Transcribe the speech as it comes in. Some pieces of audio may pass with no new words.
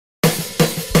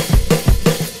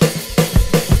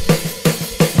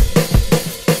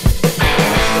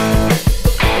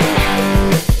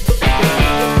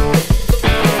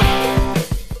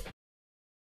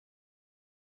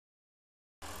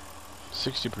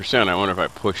60%. I wonder if I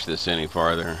push this any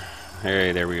farther.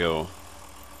 Hey, there we go.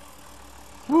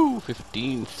 Woo!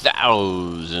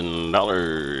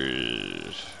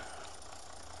 $15,000.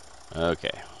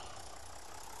 Okay.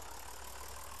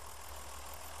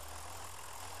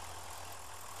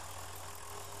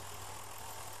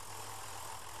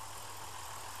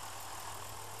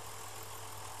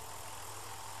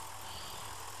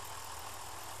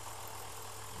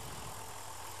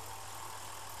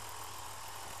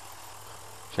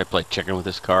 Should I play chicken with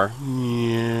this car?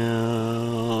 Meow.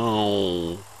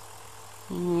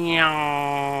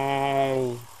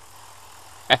 Meow.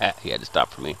 He had to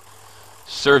stop for me.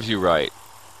 Serves you right.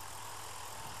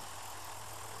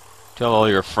 Tell all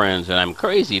your friends that I'm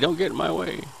crazy. Don't get in my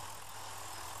way.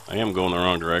 I am going the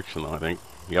wrong direction, though, I think.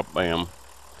 Yep, I am.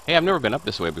 Hey, I've never been up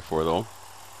this way before, though.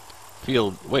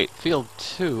 Field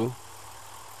 2.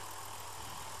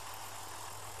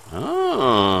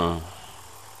 Oh.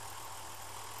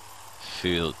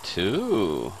 Field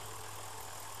 2.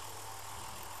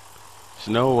 There's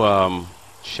no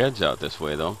sheds out this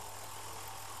way, though.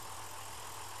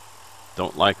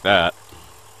 Don't like that.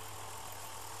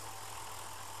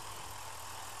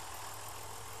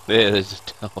 Yeah, there's a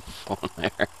telephone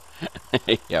there.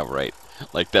 Yeah, right.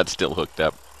 Like that's still hooked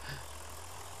up.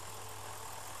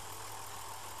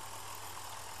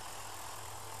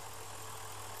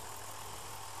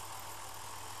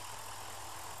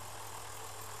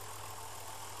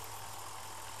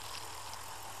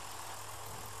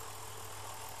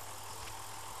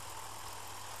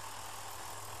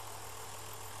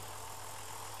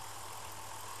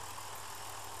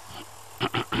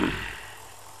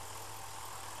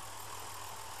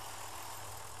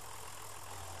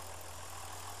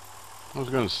 I was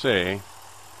going to say,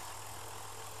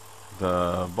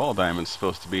 the ball diamond's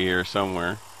supposed to be here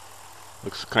somewhere.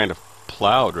 Looks kind of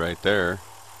plowed right there.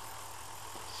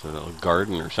 It's a little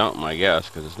garden or something, I guess,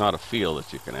 because it's not a field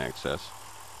that you can access.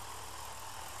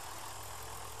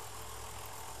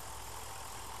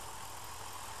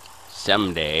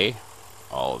 Someday,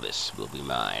 all this will be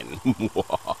mine.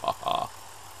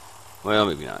 Well,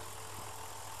 maybe not.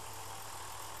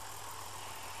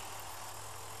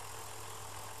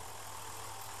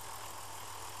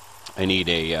 I need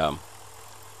a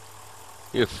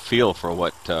feel for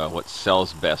what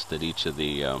sells best at each of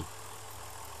the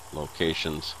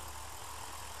locations.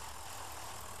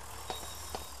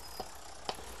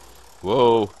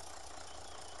 Whoa!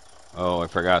 Oh, I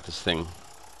forgot this thing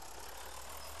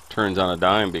turns on a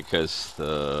dime because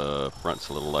the front's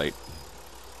a little light.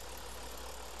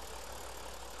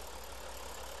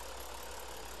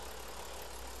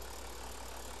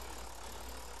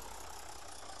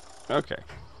 Okay.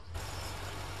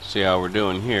 See how we're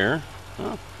doing here.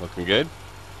 Oh, looking good.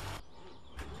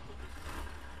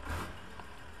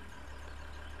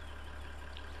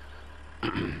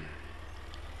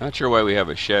 Not sure why we have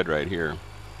a shed right here.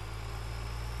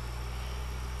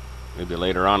 Maybe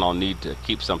later on I'll need to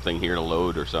keep something here to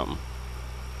load or something.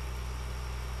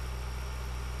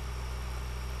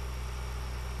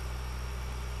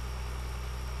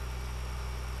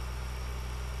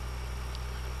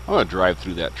 I'm gonna drive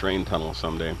through that train tunnel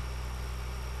someday.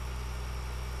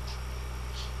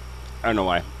 I don't know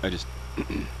why. I just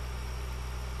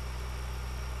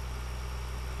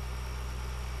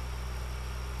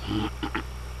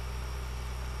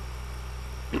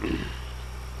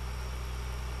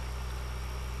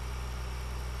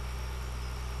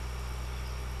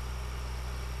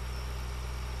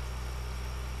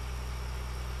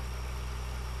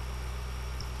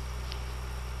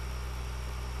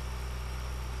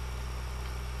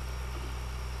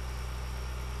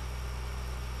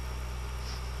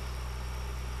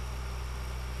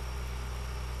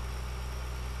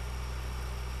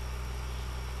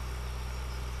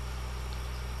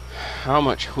How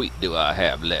much wheat do I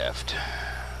have left?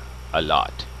 A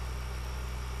lot.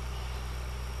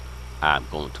 I'm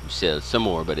going to sell some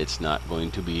more, but it's not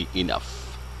going to be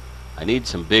enough. I need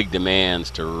some big demands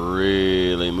to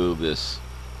really move this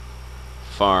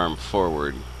farm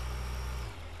forward.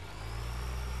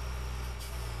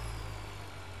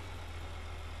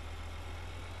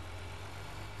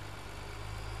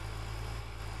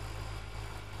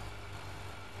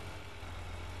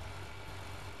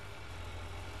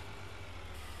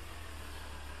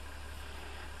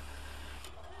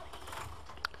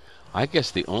 I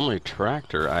guess the only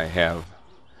tractor I have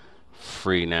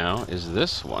free now is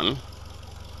this one.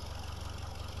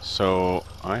 So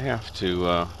I have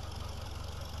to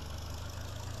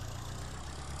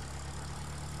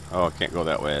oh, I can't go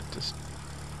that way. It's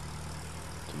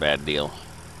a bad deal.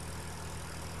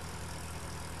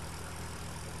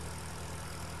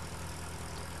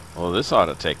 Well, this ought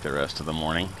to take the rest of the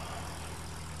morning.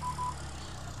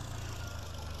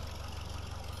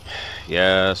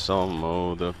 Yes, I'll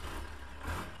mow the...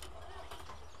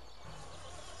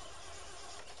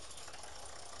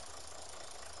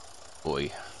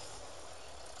 Boy.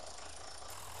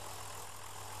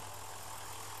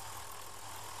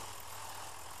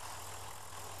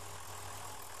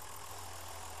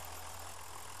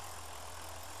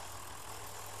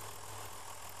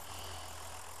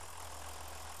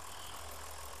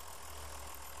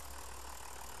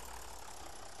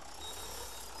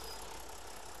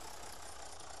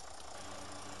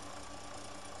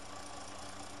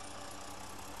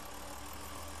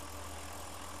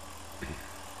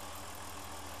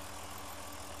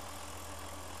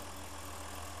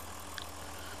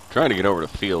 Trying to get over to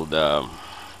field, oh,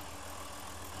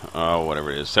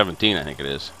 whatever it is, 17, I think it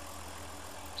is.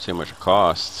 See how much it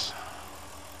costs.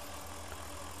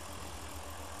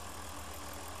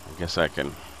 I guess I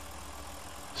can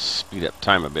speed up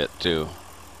time a bit too.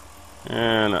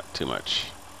 Not too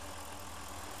much.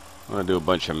 I'm gonna do a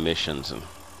bunch of missions and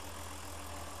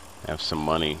have some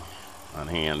money on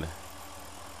hand.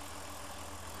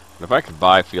 But if I could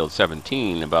buy field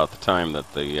 17 about the time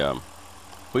that the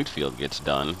wheat field gets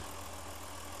done,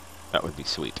 that would be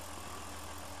sweet.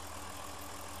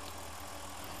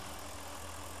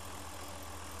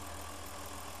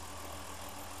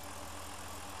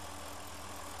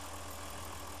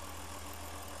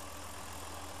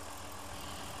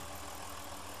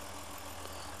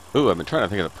 Ooh, I've been trying to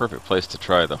think of the perfect place to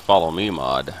try the Follow Me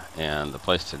mod, and the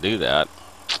place to do that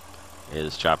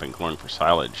is chopping corn for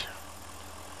silage.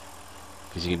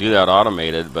 Because you can do that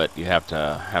automated, but you have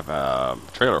to have a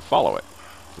trailer follow it.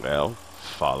 Well,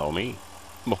 follow me.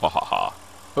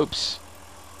 Oops.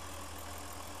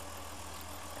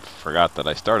 Forgot that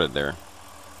I started there.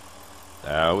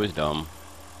 That was dumb.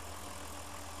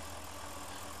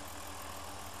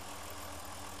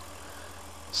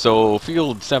 So,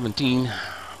 field 17,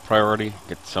 priority,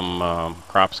 get some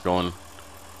crops going.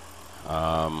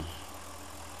 I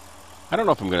don't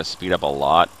know if I'm going to speed up a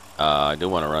lot. I do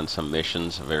want to run some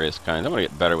missions of various kinds. I'm going to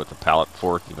get better with the pallet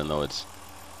fork, even though it's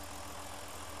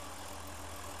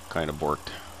kind of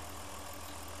borked.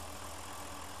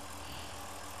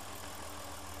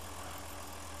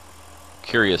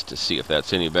 Curious to see if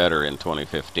that's any better in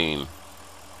 2015.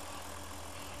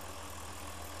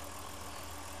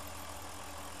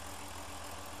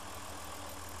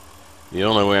 The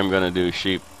only way I'm going to do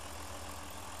sheep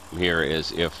here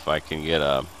is if I can get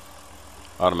a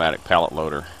automatic pallet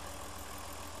loader.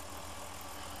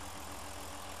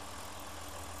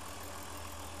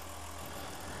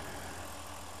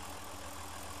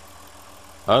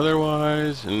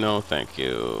 Otherwise, no thank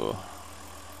you.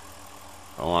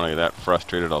 If I want to get that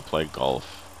frustrated, I'll play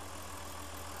golf.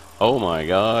 Oh my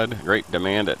god, great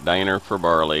demand at diner for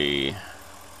barley.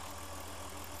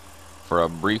 For a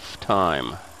brief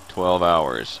time, 12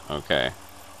 hours, okay.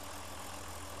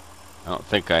 I don't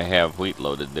think I have wheat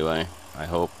loaded, do I? I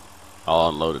hope. I'll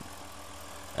unload it.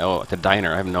 Oh, the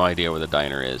diner, I have no idea where the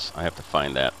diner is. I have to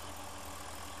find that.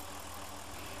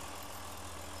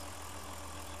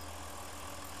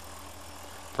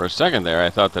 For a second there, I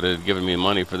thought that it had given me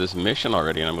money for this mission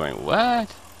already, and I'm going,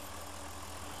 what?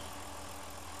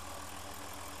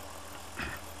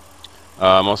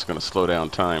 I'm also going to slow down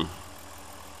time.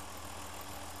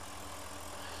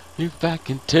 If I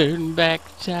can turn back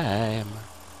time.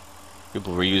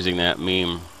 People were using that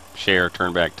meme, share,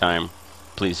 turn back time.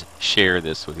 Please share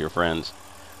this with your friends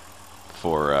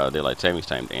for daylight savings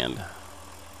time to end.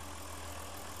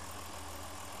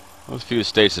 Those few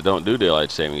states that don't do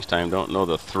daylight savings time don't know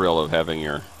the thrill of having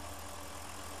your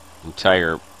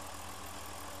entire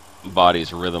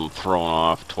body's rhythm thrown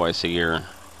off twice a year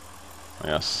by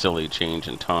a silly change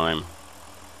in time.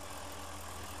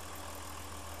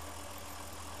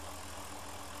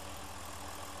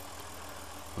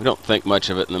 We don't think much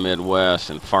of it in the Midwest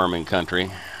and farming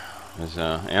country, because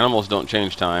animals don't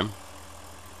change time.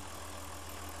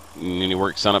 You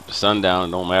work sun up to sundown,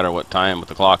 it don't matter what time what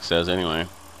the clock says anyway.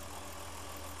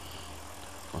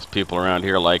 Most people around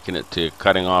here liken it to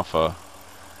cutting off a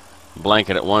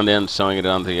blanket at one end, sewing it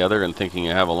onto the other, and thinking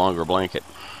you have a longer blanket.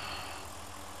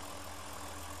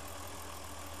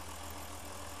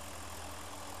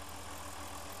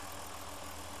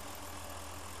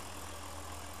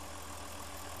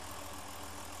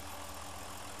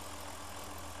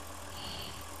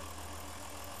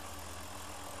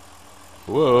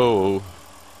 Whoa.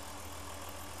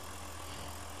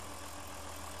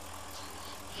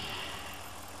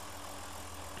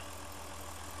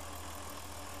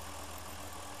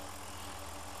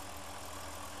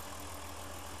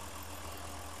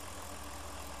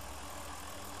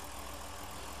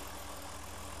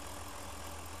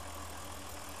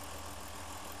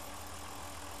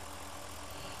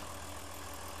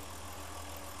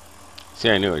 See,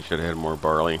 I knew I should have had more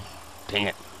barley. Dang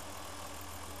it.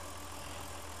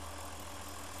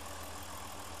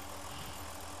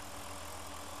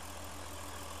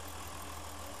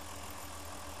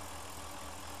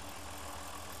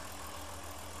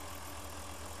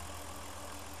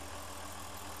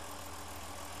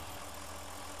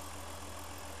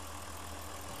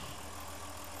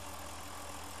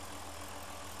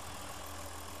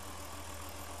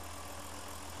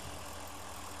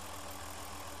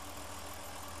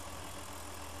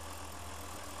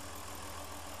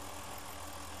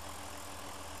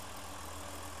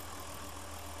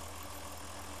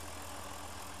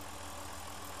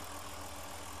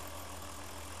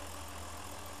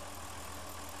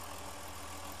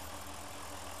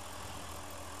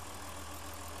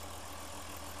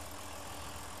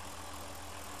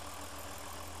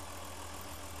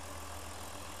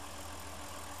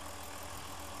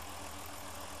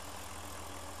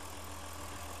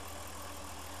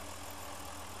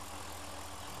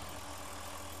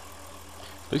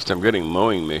 At least I'm getting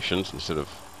mowing missions instead of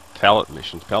pallet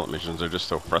missions. Pallet missions are just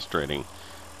so frustrating,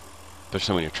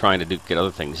 especially when you're trying to get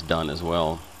other things done as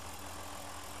well.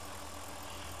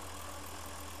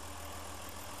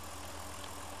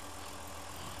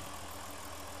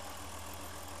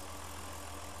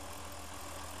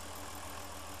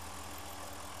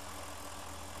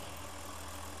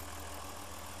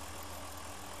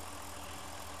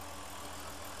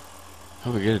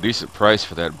 If we get a decent price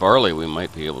for that barley, we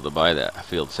might be able to buy that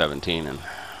field 17 and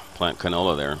plant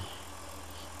canola there.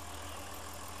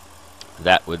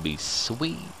 That would be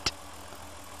sweet.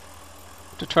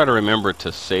 To try to remember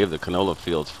to save the canola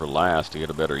fields for last to get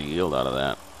a better yield out of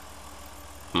that.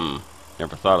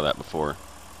 Never thought of that before.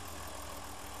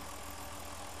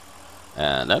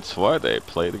 And that's why they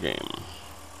play the game.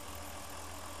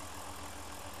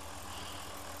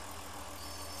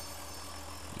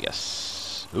 Yes.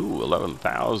 Ooh,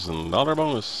 $11,000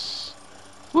 bonus.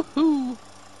 Woohoo!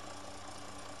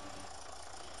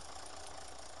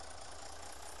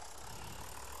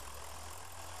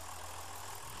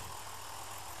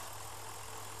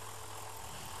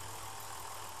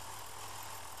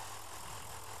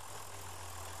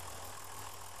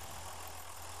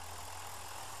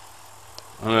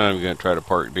 I'm not even going to try to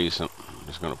park decent. I'm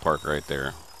just going to park right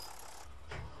there.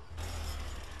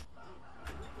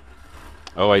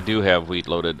 Oh, I do have wheat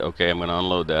loaded. Okay, I'm going to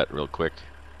unload that real quick.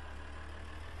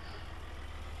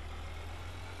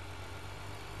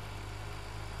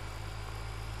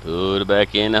 Put it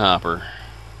back in the hopper.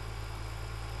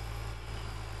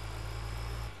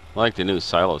 I like the new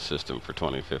silo system for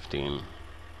 2015.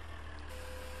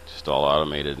 Just all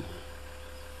automated.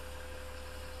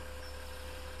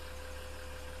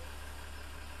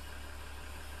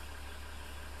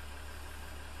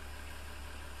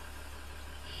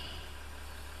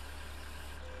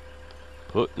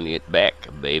 Putting it back,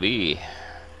 baby.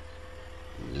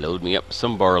 Load me up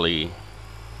some barley.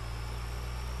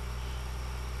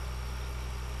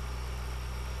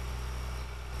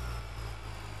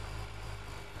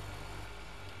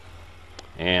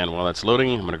 And while that's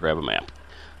loading, I'm going to grab a map.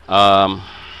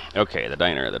 Okay, the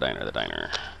diner.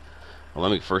 Well,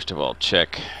 let me first of all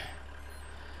check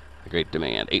the great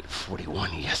demand.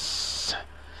 841, yes.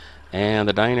 And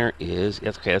the diner is,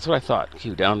 okay, that's what I thought.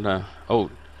 Q,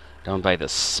 down by the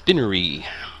spinnery.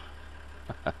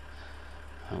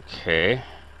 Okay.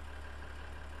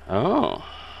 Oh,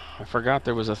 I forgot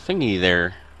there was a thingy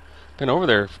there. Been over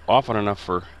there often enough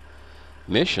for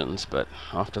missions, but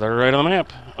off to the right on the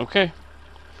map. Okay.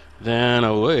 Then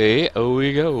away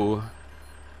we go.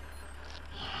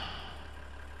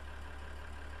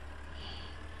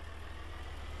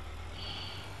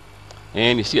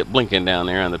 And you see it blinking down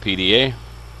there on the PDA.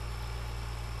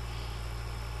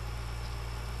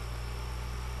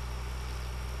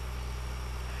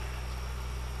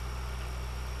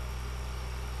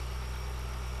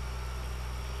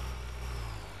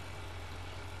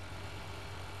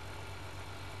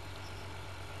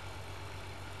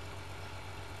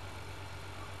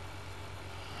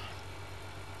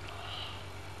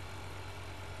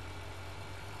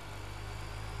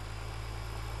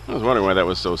 I was wondering why that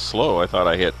was so slow. I thought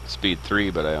I hit speed 3,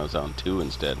 but I was on 2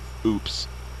 instead. Oops.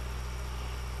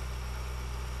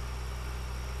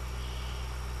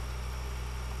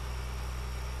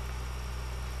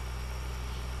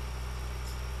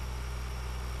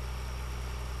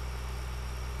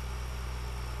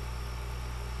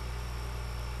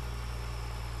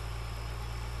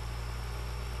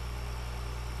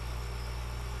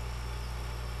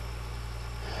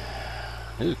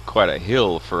 This is quite a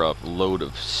hill for a load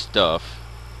of stuff.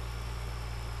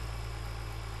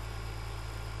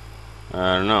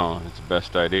 I don't know if it's the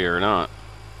best idea or not.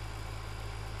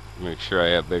 Make sure I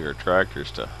have bigger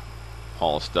tractors to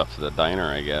haul stuff to the diner,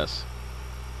 I guess.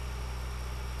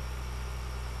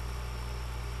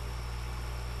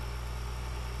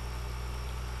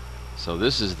 So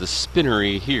this is the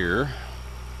spinnery here,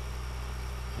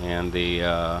 and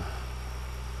the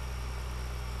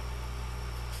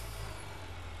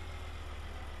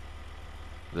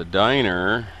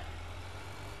diner.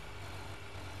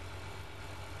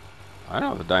 I don't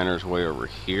know if the diner's way over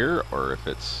here or if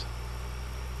it's.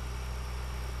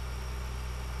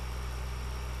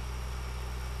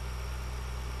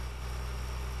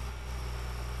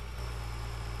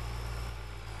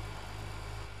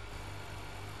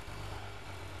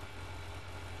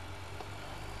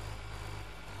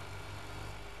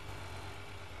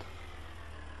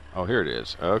 Oh, here it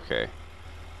is. Okay.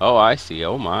 Oh, I see.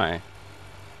 Oh my.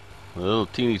 A little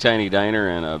teeny tiny diner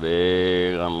and a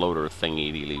big unloader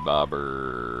thingy dealy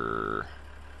bobber.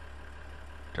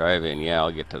 Drive in. Yeah,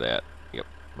 I'll get to that. Yep.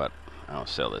 But I'll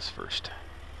sell this first.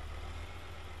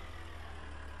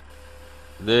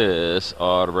 This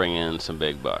ought to bring in some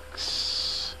big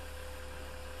bucks.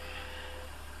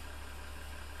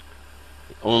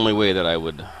 The only way that I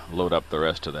would load up the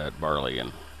rest of that barley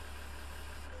and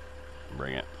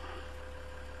bring it.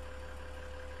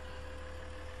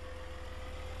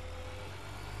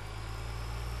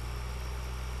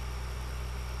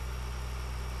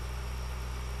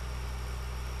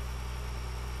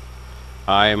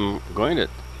 I'm going to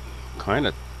kind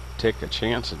of take a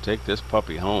chance and take this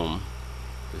puppy home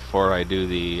before I do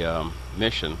the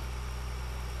mission.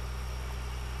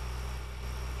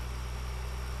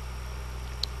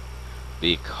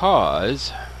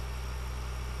 Because...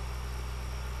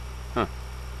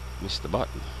 missed the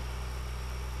button.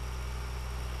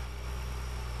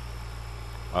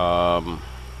 I'm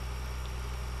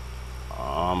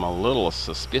a little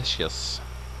suspicious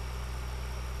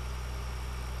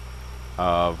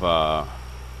of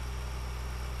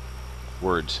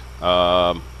words.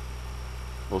 A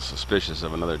little suspicious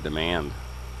of another demand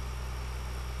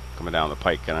coming down the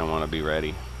pike, and I want to be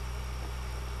ready.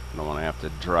 I don't want to have to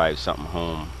drive something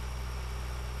home.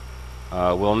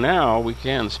 Well, now we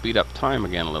can speed up time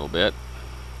again a little bit.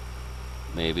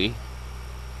 Maybe.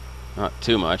 Not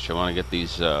too much. I want to get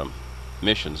these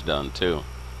missions done, too.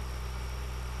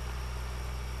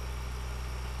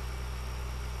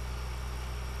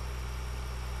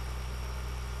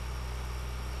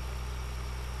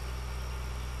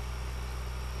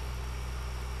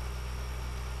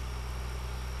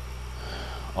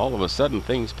 All of a sudden,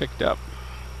 things picked up.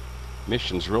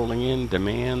 Missions rolling in,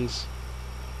 demands.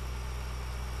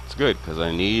 It's good, because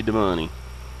I need the money.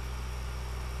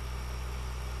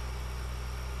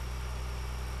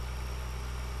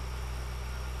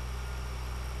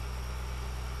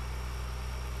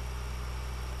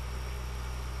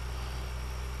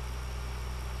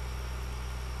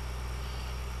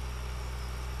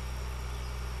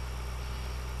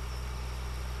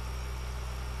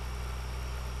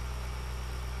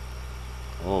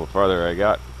 Oh, the farther I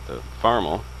got, the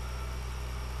farmal.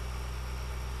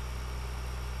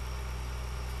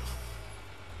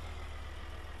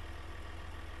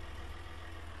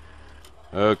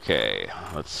 Okay,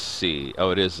 let's see. Oh,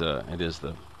 it is the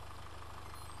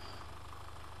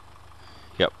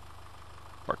yep,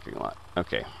 parking lot.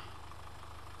 Okay.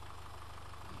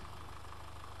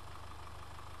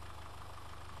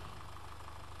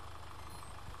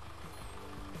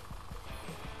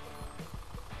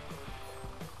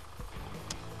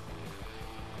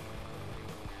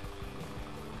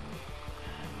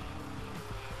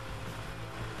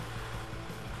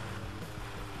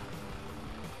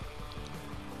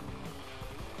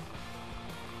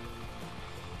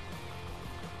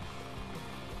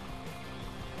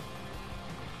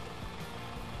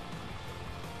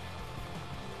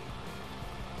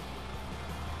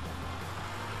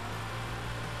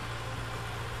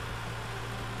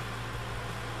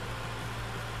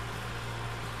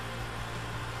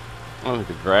 I don't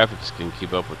think the graphics can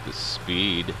keep up with the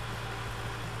speed.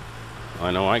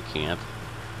 I know I can't.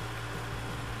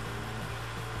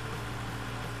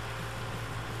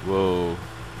 Whoa.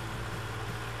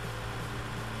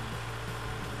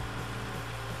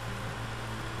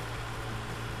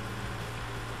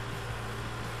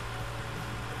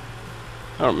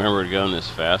 I don't remember it going this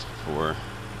fast before.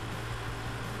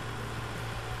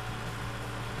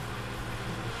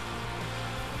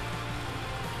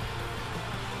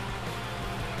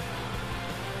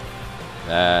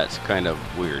 That's kind of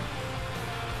weird.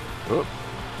 Oop.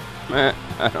 I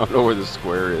don't know where the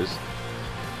square is.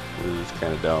 This is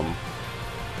kind of dumb.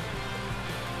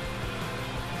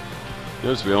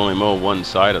 Because we only mow one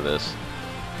side of this.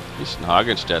 At least in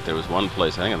Hagenstedt, there was one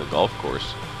place, I think on the golf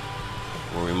course,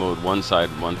 where we mowed one side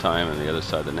one time and the other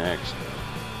side the next.